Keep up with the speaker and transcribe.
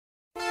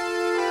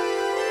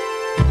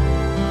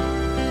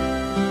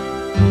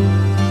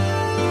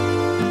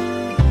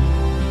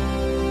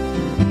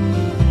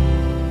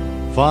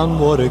Van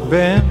Wor Ik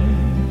Ben,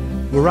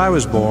 where I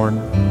was born.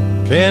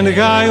 kende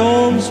gij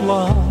ons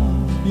land?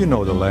 You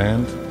know the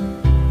land.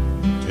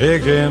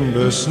 Tegen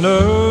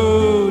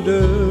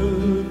besneeuwde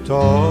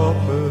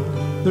toppen.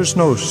 There's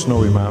no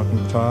snowy mountain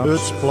tops.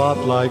 Het plat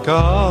like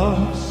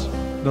us.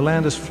 The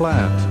land is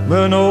flat,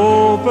 Mijn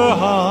open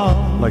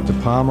hand. like the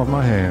palm of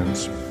my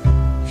hands.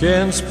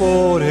 Geen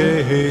spoor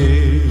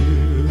hier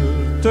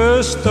te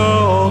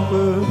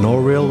stoppen.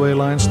 No railway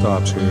line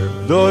stops here.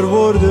 Door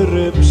worden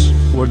rips.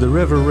 Where the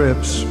river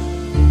Rips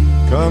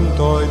Komt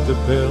uit de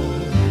pil.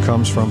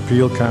 comes from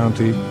Peel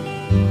County,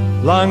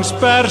 Langs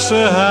perse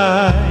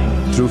hei.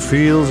 through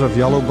fields of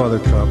yellow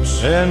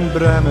buttercups En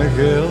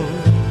bremmengeel.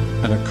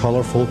 and a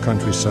colorful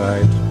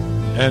countryside.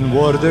 En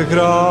worden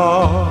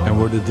graag. And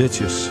where the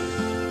ditches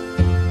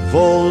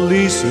Vol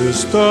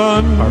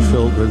liesestun. are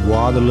filled with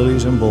water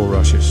lilies and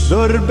bulrushes.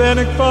 Daar ben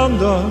ik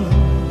vandaan.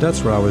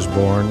 That's where I was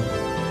born.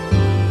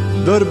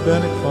 Daar ben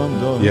ik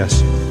vandaan.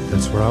 Yes,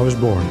 that's where I was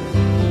born.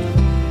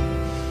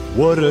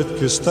 Wordt het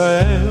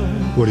kasteel.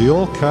 Where the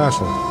old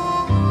castle,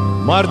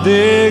 Maar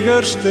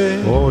deger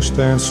steen. oh,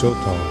 stands so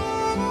tall.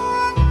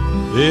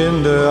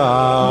 In de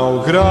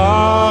oude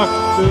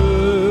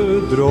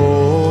grachten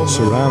droom.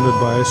 Surrounded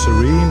by a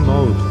serene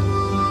moat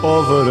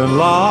Over een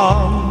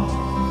land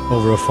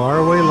over a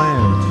faraway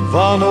land.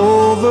 van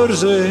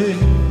overzee.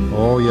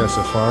 Oh yes,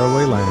 a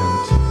faraway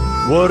land.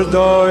 Waar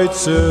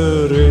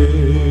Duitse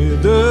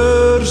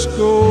ridders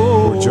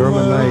komen. Where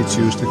German knights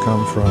used to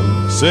come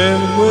from. Sint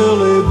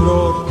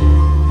Willibrord,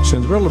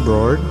 St.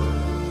 Willibord,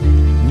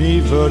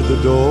 niet voor de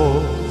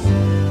doof.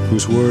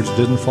 whose words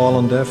didn't fall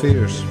on deaf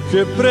ears,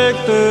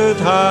 Geprikt het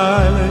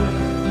heilig,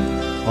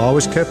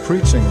 always kept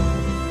preaching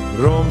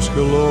Rooms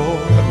geloof.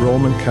 a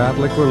Roman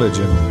Catholic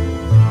religion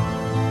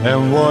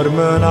En waar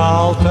men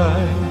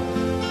altijd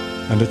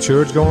and the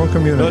church-going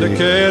naar de community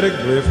kerk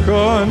bleef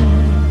gaan.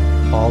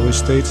 always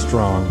stayed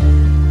strong.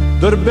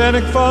 Daar ben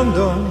ik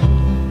vandaan,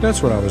 That's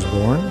where I was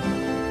born.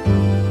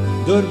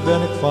 daar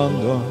ben ik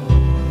vandaan.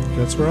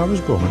 That's where I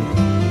was born.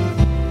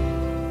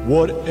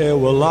 Waar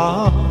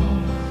eeuwenlang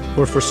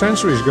Where for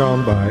centuries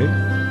gone by,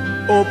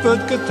 op het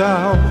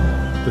getouw.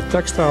 the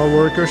textile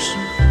workers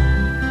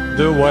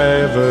De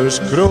wijvers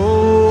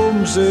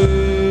krom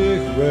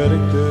zich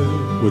werkten.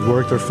 would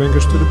work their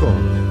fingers to the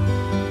bone,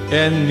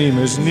 En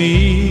niemers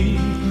niet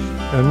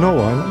and no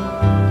one,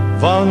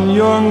 van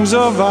jongs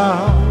af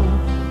aan.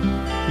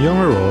 young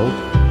or old,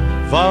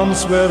 Van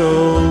 's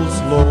werelds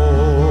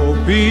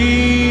loop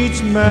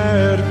iets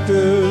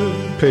merkte.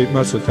 paid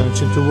much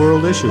attention to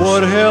world issues.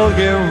 Waar heel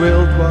geen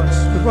wild was.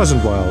 It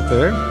wasn't wild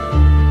there,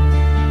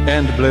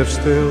 En het bleef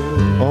stil.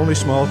 only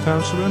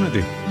small-town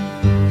serenity,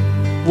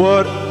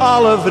 Waar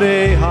alle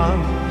vrij han.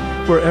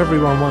 where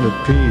everyone wanted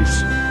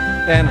peace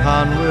En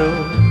han wil.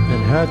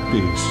 and had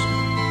peace.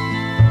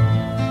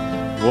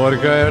 Waar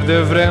gij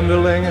de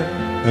vreemdelingen.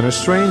 And a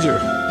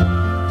stranger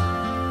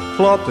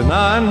Kloppen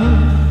aan.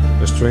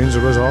 A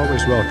stranger was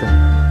always welcome.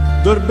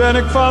 Daar ben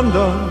ik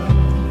vandaan.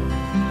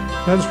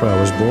 That's where I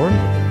was born.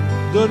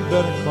 Daar ben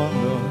ik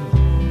vandaan.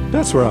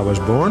 That's where I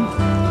was born.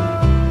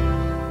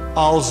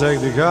 Al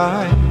zegde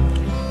gij.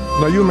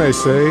 Now you may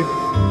say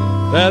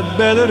Het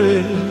beter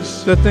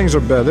is. that things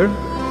are better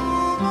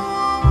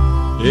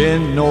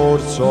In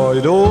Noord,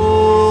 Zuid,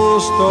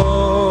 Oost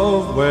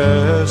of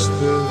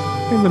Westen.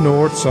 in the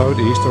north, south,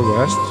 east, or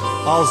west.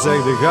 Al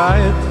zegde gij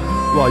het.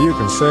 Well, you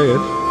can say it,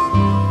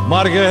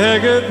 Maar ge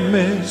hebt het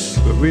mis.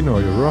 but we know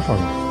you're wrong.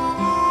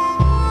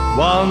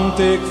 Want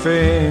ik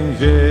vind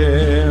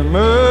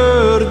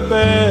gimmer het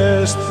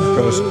beste.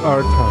 Because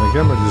our town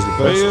Gemmert is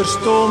the best. Hier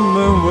stond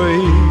mijn way.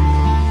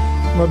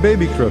 My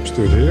baby crib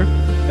stood here,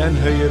 En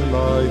hier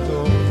luidt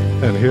op.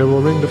 and here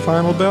will ring the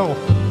final bell.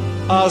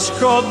 Als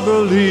God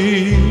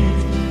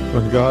belieft.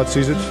 When God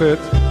sees it fit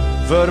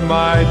Voor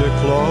mij de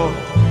klok.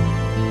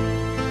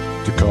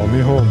 to call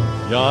me home.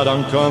 Ja,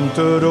 dan komt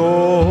er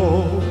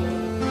ook.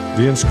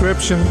 The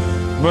inscription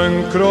Mijn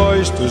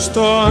kruis te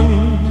staan.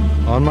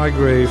 on my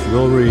grave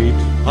will read,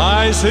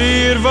 Hij is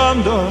hier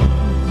vandaan.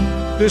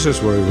 this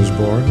is where he was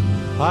born.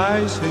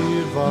 Hij is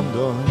hier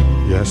vandaan.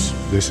 Yes,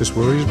 this is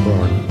where he's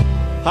born.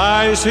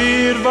 Hij is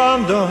hier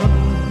vandaan.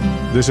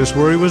 This is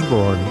where he was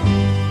born.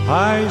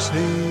 Hij is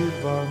hier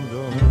vandaan.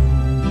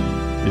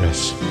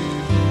 Yes,